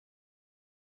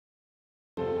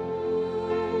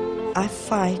I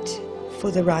fight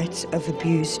for the rights of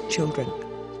abused children.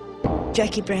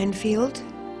 Jackie Branfield,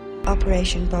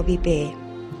 Operation Bobby Bear.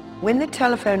 When the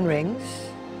telephone rings,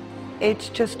 it's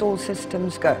just all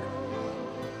systems go.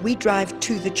 We drive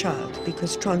to the child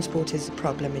because transport is a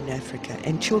problem in Africa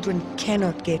and children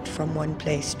cannot get from one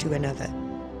place to another.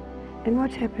 And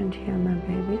what happened here, my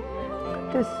baby? Look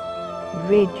at this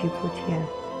red you put here.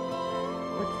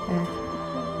 What's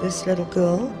that? This little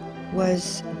girl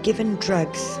was given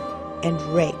drugs and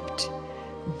raped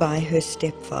by her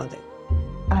stepfather.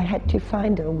 I had to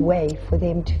find a way for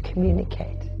them to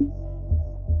communicate.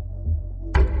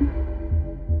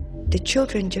 The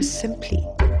children just simply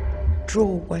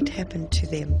draw what happened to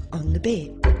them on the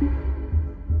bed.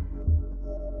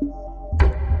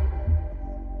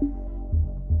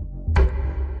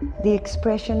 The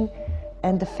expression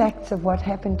and the facts of what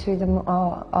happened to them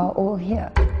are all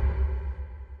here.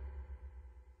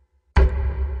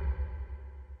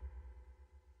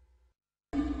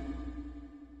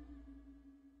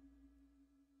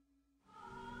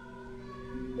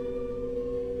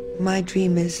 My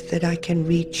dream is that I can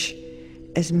reach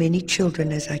as many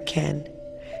children as I can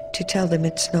to tell them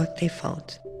it's not their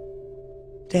fault.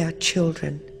 They are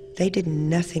children. They did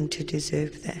nothing to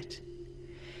deserve that.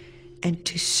 And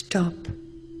to stop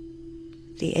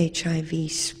the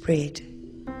HIV spread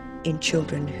in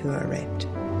children who are raped.